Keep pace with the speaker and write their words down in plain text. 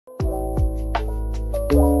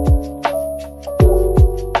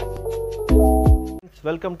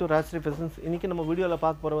Welcome to Rajshri Presents. இன்னைக்கு நம்ம வீடியோல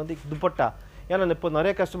பார்க்க போற வந்து dupatta. ஏன்னா இப்போ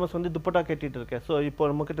நிறைய கஸ்டமர்ஸ் வந்து dupatta கேட்டிட்டு இருக்காங்க. சோ இப்போ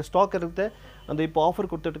நம்மகிட்ட ஸ்டாக் இருக்கு. அந்த இப்போ ஆஃபர்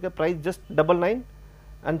கொடுத்துட்டு இருக்க price just 99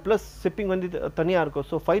 and plus shipping வந்து தனியா இருக்கும்.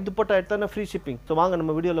 சோ 5 dupatta எடுத்தா ஃப்ரீ shipping. சோ வாங்க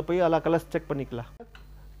நம்ம வீடியோல போய் எல்லா கலர்ஸ் செக் பண்ணிக்கலாம்.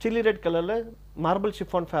 Chili red கலர்ல marble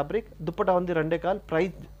chiffon fabric dupatta வந்து 2 கால்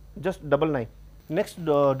price just 99. Next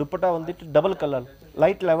dupatta வந்து double color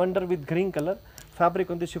light lavender with green color fabric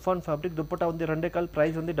வந்து chiffon fabric dupatta வந்து 2 கால்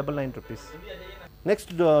price வந்து 99 rupees. Next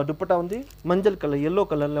dupatta வந்து மஞ்சள் கலர் yellow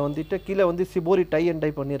கலர்ல வந்துட்டு கீழ வந்து சிபோரி tie and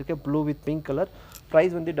dye பண்ணிருக்கேன் blue with pink color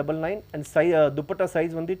price வந்து 99 and dupatta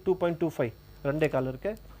size வந்து 2.25 ரெண்டே கால்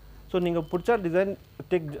இருக்கு. சோ நீங்க பிடிச்ச design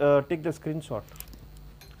take the screenshot.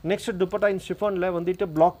 Next dupatta in chiffon ல வந்துட்டு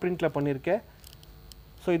block print ல பண்ணிருக்கேன்.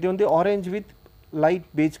 சோ இது வந்து orange with light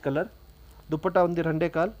beige color dupatta வந்து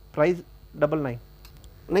ரெண்டே கால் price 99.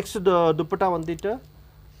 Next dupatta வந்துட்டு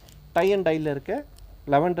tie and dye ல இருக்கு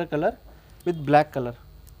lavender color with black color.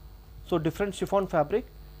 So different chiffon fabric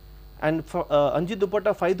and 5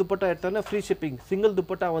 dupatta 5 dupatta எடுத்தா free shipping. Single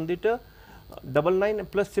dupatta வந்துட்டு 99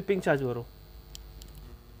 plus shipping charge வரும்.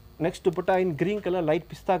 Next dupatta in green color light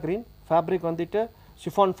pista green fabric வந்துட்டு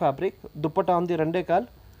chiffon fabric dupatta வந்து ரெண்டே கால்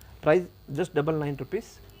price just 99 rupees.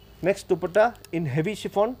 Next dupatta in heavy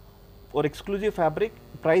chiffon or exclusive fabric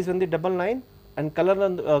price வந்து 99 and color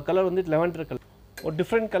வந்து lavender color or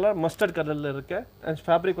different color mustard color ல இருக்கு and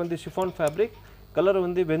fabric வந்து chiffon fabric color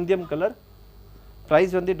வந்து வெந்தயம் color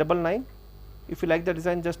price வந்து 99. If you like the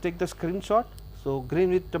design just take the screenshot. So green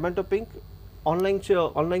with tomato pink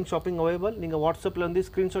online shopping available நீங்க WhatsApp ல வந்து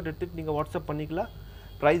screenshot எடுத்து நீங்க WhatsApp பண்ணிக்கலாம்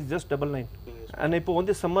price just 99. and இப்போ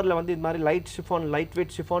வந்து சம்மர்ல வந்து இந்த மாதிரி light chiffon light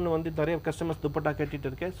weight chiffon வந்து நிறைய கஸ்டமர்ஸ் dupatta கேட்டிட்டு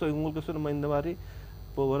இருக்கேன். சோ உங்களுக்கு நம்ம இந்த மாதிரி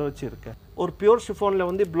இப்போ வர வச்சி இருக்கேன். ஒரு பியூர் chiffon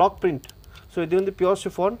ல வந்து block print. சோ இது வந்து பியூர்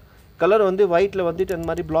chiffon கலர் வந்து ஒயிட்ல வந்துட்டு இந்த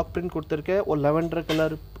மாதிரி block print கொடுத்திருக்கேன். ஒரு lavender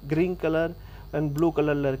colour green colour and blue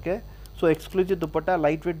கலர்ல இருக்கு. So exclusive dupatta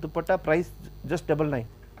light weight dupatta price just 99.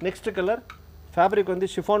 next color fabric வந்து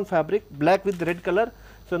chiffon fabric black with red color.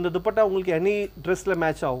 So இந்த dupatta உங்களுக்கு any dressல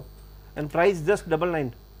மேட்ச் ஆகும் and price just 99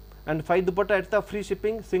 and 5 dupatta எடுத்தா free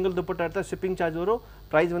shipping single dupatta எடுத்தா shipping charge வரும்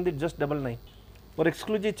price வந்து just 99. ஒரு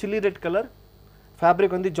exclusive chili red color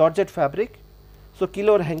fabric வந்து georgette fabric. சோ கீழ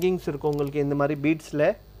ஒரு hangings இருக்கும் உங்களுக்கு இந்த மாதிரி beadsல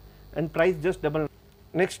and price just 99.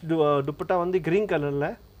 next dupatta வந்து green colorல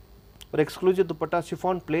ஒரு exclusive dupatta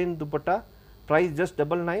chiffon plain dupatta price just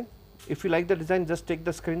 99. if you like the design just take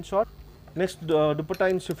the screenshot. next dupatta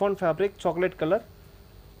in chiffon fabric chocolate color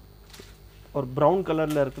or brown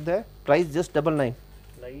colorல இருக்குது price just 99.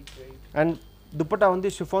 lightweight and dupatta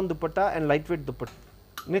வந்து chiffon dupatta and lightweight dupatta.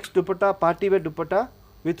 next dupatta party wear dupatta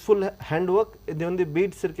with full handwork இது வந்து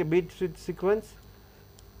beads இருக்கு beads with sequence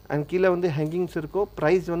and கீழ வந்து hangings இருக்கும்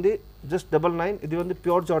price வந்து just 99. இது வந்து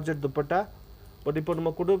pure georgette dupatta but இப்போ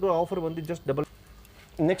நம்ம கொடுக்கிற ஆஃபர் வந்து just double.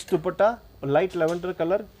 next dupatta light lavender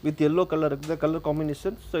color with yellow color இருக்குது color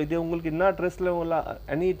combination. so இது உங்களுக்கு என்ன dressல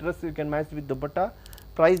any dress you can match with dupatta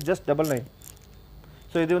price just 99.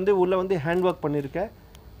 so இது வந்து உள்ள வந்து hand work பண்ணிருக்கேன்.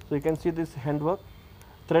 so you can see this hand work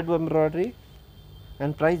thread embroidery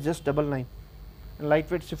and price just 99 and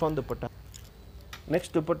lightweight chiffon dupatta.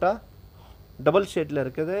 next dupatta double shade ல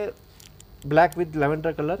இருக்குது black with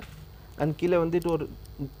lavender color and கீழ வந்துட்டு ஒரு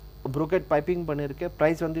brocade piping பண்ணிருக்கேன்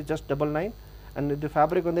price வந்து just 99 and the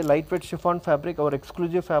fabric வந்து lightweight chiffon fabric or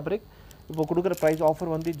exclusive fabric இப்போ கொடுக்கிற price offer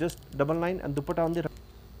வந்து just 99 and dupatta வந்து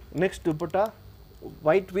next dupatta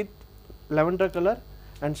white with lavender color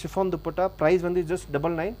and chiffon dupatta price வந்து just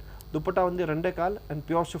 99. dupatta வந்து ரெண்டே கால் and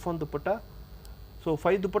pure chiffon dupatta. so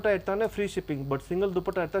 5 dupatta எடுத்தானே free shipping but single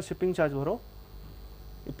dupatta எடுத்தா shipping charge வரும்.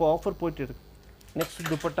 இப்போ ஆஃபர் போயிட்டு இருக்கு. next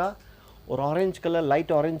dupatta ஒரு orange color light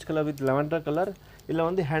orange color with lavender color இல்ல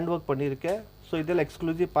வந்து hand work பண்ணிருக்கேன். so இதெல்லாம்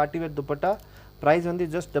exclusive party wear dupatta price வந்து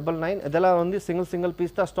just 99. இதெல்லாம் வந்து single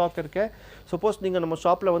piece தான் ஸ்டாக் இருக்கு. suppose நீங்க நம்ம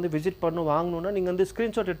ஷாப்ல வந்து விசிட் பண்ணி வாங்கணும்னா நீங்க வந்து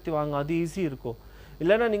ஸ்கிரீன்ஷாட் எடுத்து வாங்க அது ஈஸி இருக்கும்.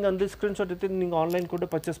 இல்லனா நீங்க அந்த ஸ்கிரீன்ஷாட் எடுத்து நீங்க ஆன்லைன் கூட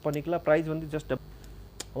பர்சேஸ் பண்ணிக்கலாம் price வந்து just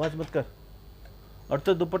आवाज मत कर.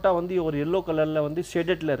 அடுத்த dupatta வந்து ஒரு yellow கலர்ல வந்து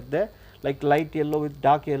ஷேடட்ல இருக்கு like light yellow with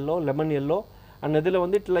dark yellow lemon yellow and இதுல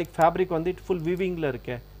வந்து like fabric வந்து full weaving ல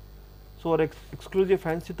இருக்கு. so ஒரு exclusive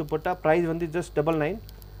fancy dupatta price வந்து just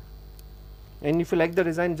 99 and if you like the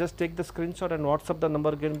design just take the screenshot and WhatsApp the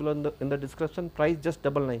number given below in the description price just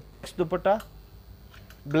 99. next dupatta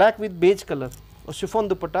black with beige color or chiffon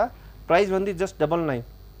dupatta price வந்து just 99.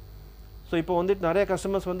 so இப்போ வந்து நிறைய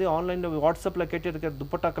customers வந்து ஆன்லைன்ல வாட்ஸ்அப்ல கேட்டிருக்க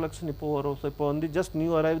dupatta collection இப்போ வரும். so இப்போ வந்து just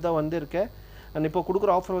new arrive தான் வந்திருக்கு and இப்போ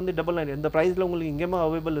கொடுக்குற ஆஃபர் வந்து 99. இந்த பிரைஸ்ல உங்களுக்கு எங்கேயுமே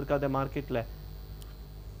அவைலபிள் இருக்காது மார்க்கெட்ல.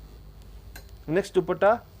 next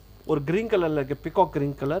dupatta ஒரு green கலர்ல இருக்கு peacock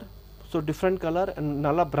green color. So different colour and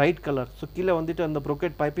நல்லா பிரைட் கலர். ஸோ கீழே வந்துட்டு அந்த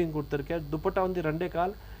ப்ரோக்கெட் பைப்பிங் கொடுத்துருக்கேன். துப்பட்டா வந்து 2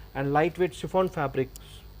 call and light weight chiffon fabric.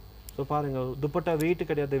 So பாருங்கள், துப்பட்டா வெயிட்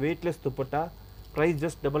கிடையாது, வெயிட்லெஸ் துப்பட்டா. Price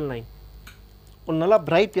just 99. ஒரு நல்லா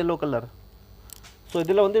பிரைட் எல்லோ கலர். ஸோ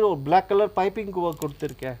இதில் வந்து ஒரு பிளாக் கலர் பைப்பிங் ஒர்க்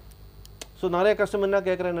கொடுத்துருக்கேன். ஸோ நிறைய கஸ்டமர் என்ன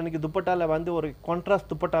கேட்குறேன், எனக்கு துப்பட்டாவில் வந்து ஒரு கான்ட்ராஸ்ட்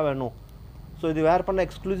துப்பட்டா வேணும். ஸோ இது வேர் பண்ண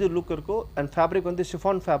எக்ஸ்க்ளூசிவ் லுக் இருக்கும். அண்ட் ஃபேப்ரிக் வந்து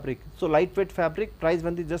chiffon fabric. So light weight fabric. Price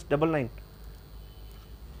வந்து ஜஸ்ட் 99.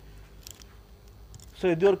 ஸோ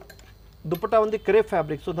இது ஒரு துப்பட்டா வந்து கிரேப்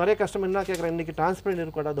ஃபேப்ரிக். ஸோ நிறைய கஸ்டமர் என்ன கேட்குறேன், இன்றைக்கி டிரான்ஸ்பரண்ட்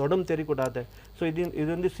இருக்கக்கூடாது, உடம்பு தெரியக்கூடாது. ஸோ இது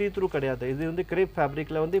வந்து சீ த்ரூ கிடையாது. இது வந்து கிரேப்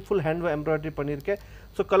ஃபேப்ரிக்கில் வந்து ஃபுல் ஹேண்ட் எம்ப்ராய்டரி பண்ணியிருக்கேன்.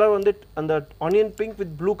 ஸோ கலர் வந்து அந்த onion pink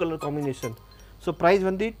with blue colour combination. So price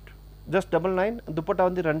வந்து ஜஸ்ட் 99. துப்பட்டா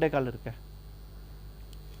வந்து 2 கால் இருக்கு.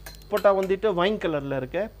 துப்பட்டா வந்துட்டு வைன் கலரில்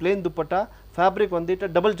இருக்கு, பிளேன் துப்பட்டா. ஃபேப்ரிக் வந்துட்டு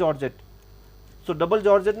டபுள் ஜார்ஜெட். ஸோ டபுள்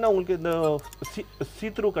ஜார்ஜெட்னா உங்களுக்கு இந்த சீ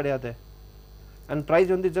த்ரூ கிடையாது. அண்ட் ப்ரைஸ்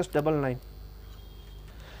வந்து ஜஸ்ட் 99.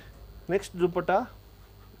 நெக்ஸ்ட் துப்பட்டா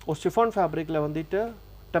ஒரு ஷிஃபான் ஃபேப்ரிக்கில் வந்துட்டு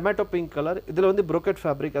டொமேட்டோ பிங்க் கலர். இதில் வந்து ப்ரோக்கெட்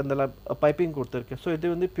ஃபேப்ரிக் அந்த பைப்பிங் கொடுத்துருக்கு. ஸோ இது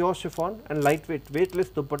வந்து pure chiffon and light weight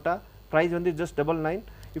weightless dupatta. Price வந்து just 99.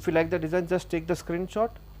 If you like the design just take the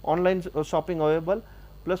screenshot. Online shopping available.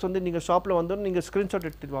 Plus வந்து நீங்கள் ஷாப்பில் வந்து நீங்கள் ஸ்க்ரீன்ஷாட்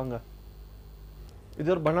எடுத்துகிட்டு வாங்க. இது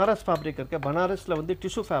ஒரு பனாரஸ் ஃபேப்ரிக் இருக்கு. பனாரஸில் வந்து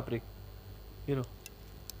டிஷ்யூ ஃபேப்ரிக் ஹீரோ.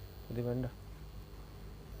 இது வேண்டாம்.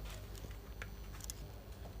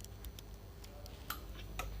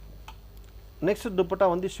 நெக்ஸ்ட் துப்பட்டா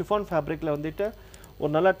வந்து ஷிஃபான் ஃபேப்ரிக்கில் வந்துட்டு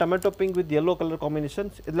ஒரு நல்ல tomato pink with yellow colour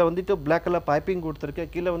combinations. இதில் வந்துட்டு பிளாக் கலர் பைப்பிங் கொடுத்துருக்கேன்.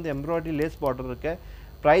 கீழே வந்து எம்ப்ராய்டரி லேஸ் பார்டர் இருக்கு.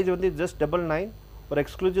 ப்ரைஸ் வந்து ஜஸ்ட் 99. ஒரு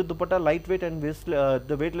exclusive dupatta, light weight and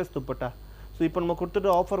weightless dupatta. So இப்போ நம்ம கொடுத்துட்டு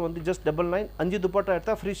ஆஃபர் வந்து ஜஸ்ட் 99. 5 துப்பட்டா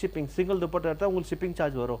எடுத்தால் ஃப்ரீ ஷிப்பிங். சிங்கிள் துப்பட்டா எடுத்தால் உங்களுக்கு ஷிப்பிங்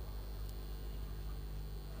சார்ஜ் வரும்.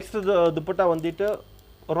 நெக்ஸ்ட் துப்பட்டா வந்துட்டு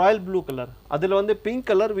ராயல் ப்ளூ கலர். அதில் வந்து pink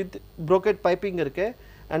colour with brocade piping இருக்கு.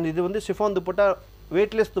 அண்ட் இது வந்து chiffon dupatta,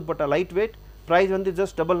 weightless dupatta, light weight. Price வந்து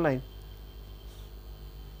ஜஸ்ட் 99.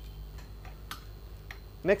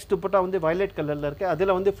 நெக்ஸ்ட் துப்பட்டா வந்து வயலட் கலரில் இருக்கு.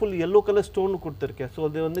 அதில் வந்து ஃபுல் எல்லோ கலர் ஸ்டோன் கொடுத்துருக்கேன். ஸோ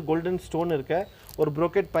அது வந்து கோல்டன் ஸ்டோன் இருக்கு. ஒரு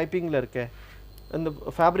ப்ரோக்கெட் பைப்பிங்கில் இருக்கு. அந்த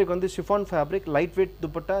ஃபேப்ரிக் வந்து chiffon fabric, light weight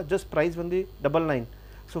dupatta. Just price வந்து 99.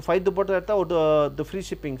 ஸோ 5 துப்பட்டா எடுத்தால் ஒரு ஃப்ரீ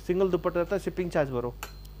ஷிப்பிங். சிங்கிள் துப்பட்டா எடுத்தால் ஷிப்பிங் சார்ஜ் வரும்.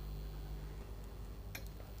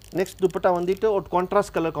 நெக்ஸ்ட் துப்பட்டா வந்துட்டு ஒரு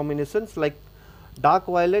contrast colour combinations like dark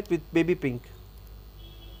violet with baby pink.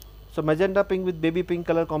 So magenta pink with baby pink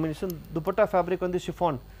colour combination. Dupatta fabric வந்து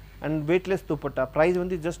chiffon and weightless dupatta. Price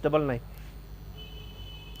வந்து just 99.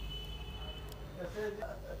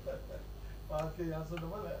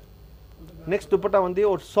 Next dupatta வந்து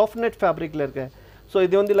ஒரு சாஃப்ட் நெட் ஃபேப்ரிக்கில் இருக்கு. So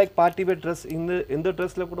இது வந்து லைக் பார்ட்டி வேர் ட்ரெஸ், இந்த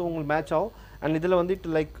ட்ரெஸ்ஸில் கூட உங்களுக்கு மேட்ச் ஆகும். அண்ட் இதில்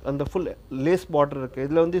வந்துட்டு லைக் அந்த ஃபுல் லேஸ் பார்டர் இருக்குது.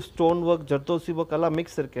 இதில் வந்து ஸ்டோன் ஒர்க், ஜர்தோசி ஒர்க் எல்லாம்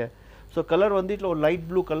மிக்ஸ் இருக்கு. ஸோ கலர் வந்துட்டு ஒரு light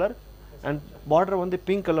blue colour and border வந்து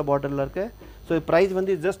பிங்க் கலர் பார்டரில் இருக்குது. ஸோ ப்ரைஸ்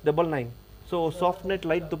வந்து just 99. So soft net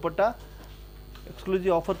light dupatta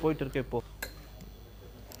exclusive offer போயிட்டு இருக்கு இப்போது.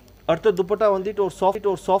 அடுத்த துப்பட்டா வந்துட்டு ஒரு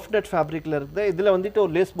சாஃப்ட் நெட் ஃபேப்ரிக்கில் இருக்குது. இதில் வந்துட்டு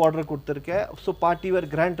ஒரு லேஸ் பார்டர் கொடுத்துருக்கேன். So party wear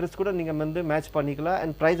grand dress கூட நீங்கள் வந்து மேட்ச் பண்ணிக்கலாம்.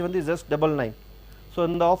 அண்ட் ப்ரைஸ் வந்து ஜஸ்ட் 99. ஸோ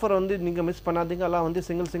இந்த ஆஃபர் வந்து நீங்கள் மிஸ் பண்ணாதீங்க. எல்லாம் வந்து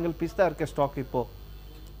சிங்கிள் பீஸ் தான் இருக்க ஸ்டாக் இப்போது.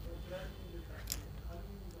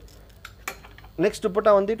 நெக்ஸ்ட்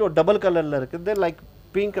துப்பட்டா வந்துட்டு ஒரு டபுள் கலரில் இருக்குது. Like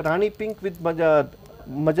pink, Rani pink with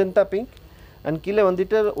magenta pink. And கீழே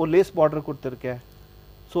வந்துட்டு ஒரு லேஸ் பார்டர் கொடுத்துருக்கேன்.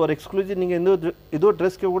 ஸோ ஒரு எக்ஸ்க்ளூசிவ் நீங்கள் இதோ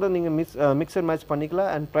ட்ரெஸ்க்கு கூட நீங்கள் மிக்ஸ் அண்ட் மேட்ச்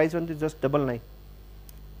பண்ணிக்கலாம். அண்ட் ப்ரைஸ் வந்து ஜஸ்ட் 99.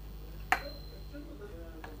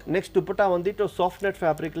 நெக்ஸ்ட் துப்பட்டா வந்துட்டு ஒரு soft net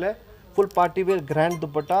ஃபேப்ரிக்கில் full party wear grand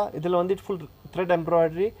dupatta. இதில் வந்துட்டு ஃபுல் த்ரெட்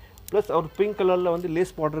எம்ப்ராய்டரி ப்ளஸ் ஒரு பிங்க் கலரில் வந்து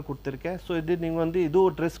லேஸ் பார்டர் கொடுத்துருக்கேன். ஸோ இது நீங்கள் வந்து இதோ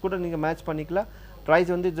ட்ரெஸ் கூட நீங்கள் மேட்ச் பண்ணிக்கலாம்.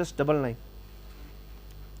 ப்ரைஸ் வந்து ஜஸ்ட் 99.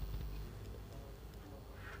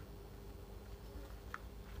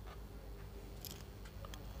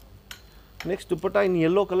 நெக்ஸ்ட் துப்பட்டா இன்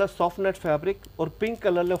yellow colour soft net fabric, ஒரு பிங்க்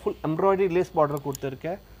கலரில் ஃபுல் எம்ப்ராய்டரி லேஸ் பார்டர்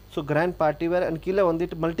கொடுத்துருக்கேன். So grand party wear. And கீழே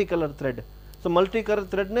வந்துட்டு multi colour thread. So multi colour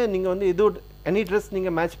த்ரெட்னு நீங்கள் வந்து இது எனி ட்ரெஸ்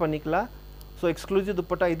நீங்கள் மேட்ச் பண்ணிக்கலாம். So exclusive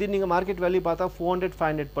dupatta. இது நீங்கள் மார்க்கெட் வேல்யூ பார்த்தா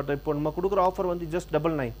 400-500. பட் இப்போ நம்ம கொடுக்குற ஆஃபர் வந்து ஜஸ்ட்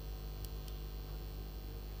 99.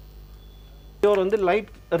 இது வந்து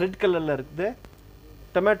லைட் ரெட் கலரில் இருக்குது.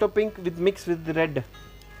 Tomato pink with mix with red.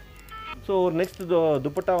 So next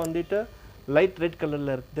dupatta வந்துட்டு லைட் ரெட்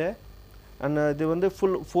கலரில் இருக்குது. அண்ட் இது வந்து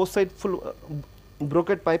full 4 side full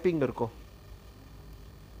brocade piping இருக்கும்.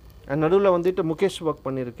 அண்ட் நடுவில் வந்துட்டு முகேஷ் ஒர்க்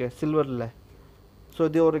பண்ணியிருக்கேன் சில்வரில். ஸோ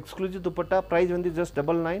இது ஒரு எக்ஸ்க்ளூசிவ் துப்பட்டா. ப்ரைஸ் வந்து ஜஸ்ட்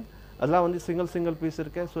 99. அதெல்லாம் வந்து சிங்கிள் பீஸ்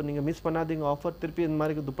இருக்குது. ஸோ நீங்கள் மிஸ் பண்ணாதீங்க ஆஃபர். திருப்பி இந்த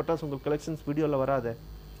மாதிரி துப்பட்டாஸ் உங்கள் கலெக்ஷன்ஸ் வீடியோவில் வராது.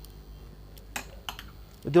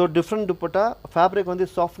 இது ஒரு டிஃப்ரெண்ட் துப்பட்டா. ஃபேப்ரிக் வந்து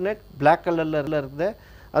சாஃப்ட் நெட் பிளாக் கலரில் இருக்குது.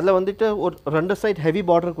 அதில் வந்துட்டு ஒரு 2 சைட் ஹெவி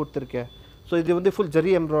பார்டர் கொடுத்துருக்கேன். ஸோ இது வந்து ஃபுல்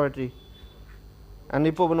ஜரி எம்ப்ராய்டரி. அண்ட்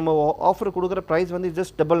இப்போ நம்ம ஆஃபர் கொடுக்குற ப்ரைஸ் வந்து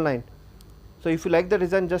just 99. So if you like the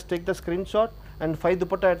design just take the screenshot and 5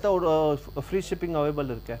 dupatta எடுத்தால் ஒரு ஃப்ரீ ஷிப்பிங் அவைலபிள்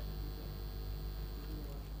இருக்கு.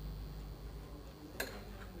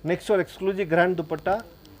 நெக்ஸ்ட் ஒரு எக்ஸ்க்ளூசிவ் கிராண்ட் துப்பட்டா.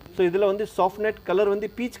 ஸோ இதில் வந்து சாஃப்ட் நெட் கலர் வந்து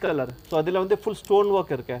பீச் கலர். ஸோ அதில் வந்து ஃபுல் ஸ்டோன்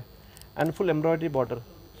ஒர்க் இருக்கு and full embroidery border.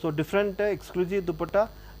 So different exclusive dupatta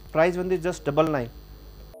price வந்து ஜஸ்ட் 99.